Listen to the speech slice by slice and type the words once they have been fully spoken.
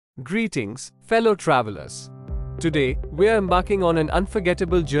Greetings, fellow travelers. Today, we're embarking on an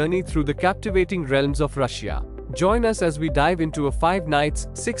unforgettable journey through the captivating realms of Russia. Join us as we dive into a 5 nights,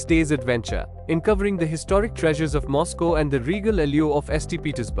 6 days adventure, uncovering the historic treasures of Moscow and the regal allure of St.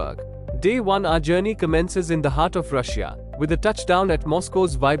 Petersburg. Day 1, our journey commences in the heart of Russia, with a touchdown at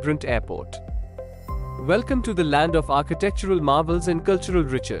Moscow's vibrant airport. Welcome to the land of architectural marvels and cultural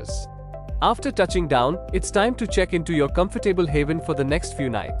riches. After touching down, it's time to check into your comfortable haven for the next few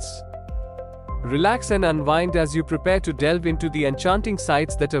nights. Relax and unwind as you prepare to delve into the enchanting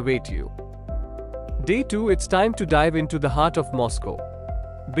sights that await you. Day 2, it's time to dive into the heart of Moscow.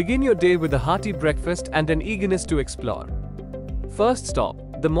 Begin your day with a hearty breakfast and an eagerness to explore. First stop,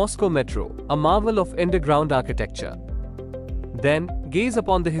 the Moscow Metro, a marvel of underground architecture. Then, gaze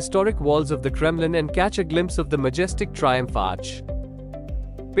upon the historic walls of the Kremlin and catch a glimpse of the majestic Triumph Arch.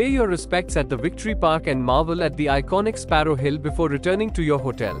 Pay your respects at the Victory Park and marvel at the iconic Sparrow Hill before returning to your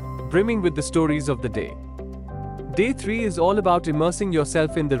hotel, brimming with the stories of the day. Day 3 is all about immersing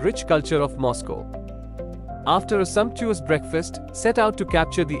yourself in the rich culture of Moscow. After a sumptuous breakfast, set out to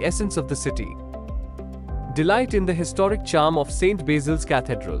capture the essence of the city. Delight in the historic charm of St. Basil's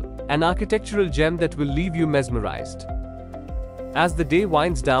Cathedral, an architectural gem that will leave you mesmerized. As the day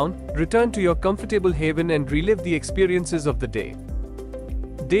winds down, return to your comfortable haven and relive the experiences of the day.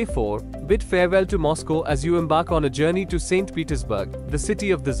 Day 4, bid farewell to Moscow as you embark on a journey to St. Petersburg, the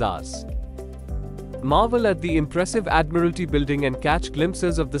city of the Tsars. Marvel at the impressive Admiralty building and catch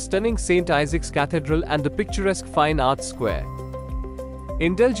glimpses of the stunning St. Isaac's Cathedral and the picturesque Fine Arts Square.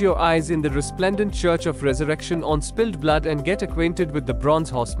 Indulge your eyes in the resplendent Church of Resurrection on spilled blood and get acquainted with the Bronze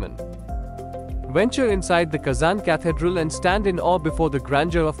Horseman. Venture inside the Kazan Cathedral and stand in awe before the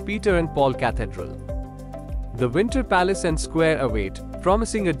grandeur of Peter and Paul Cathedral. The Winter Palace and Square await,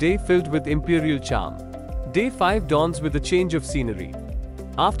 promising a day filled with imperial charm. Day 5 dawns with a change of scenery.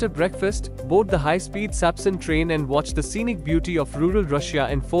 After breakfast, board the high-speed Sapsan train and watch the scenic beauty of rural Russia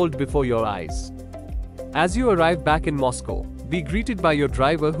unfold before your eyes. As you arrive back in Moscow, be greeted by your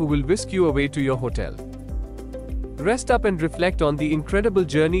driver who will whisk you away to your hotel. Rest up and reflect on the incredible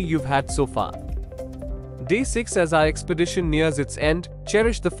journey you've had so far. Day 6, as our expedition nears its end,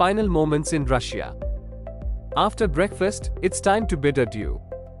 cherish the final moments in Russia. After breakfast, it's time to bid adieu.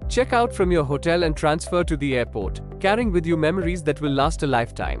 Check out from your hotel and transfer to the airport, carrying with you memories that will last a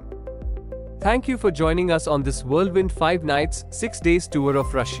lifetime. Thank you for joining us on this whirlwind 5 nights, 6 days tour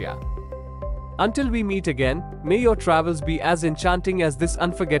of Russia. Until we meet again, may your travels be as enchanting as this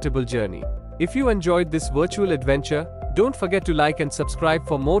unforgettable journey. If you enjoyed this virtual adventure, don't forget to like and subscribe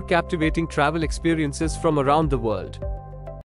for more captivating travel experiences from around the world.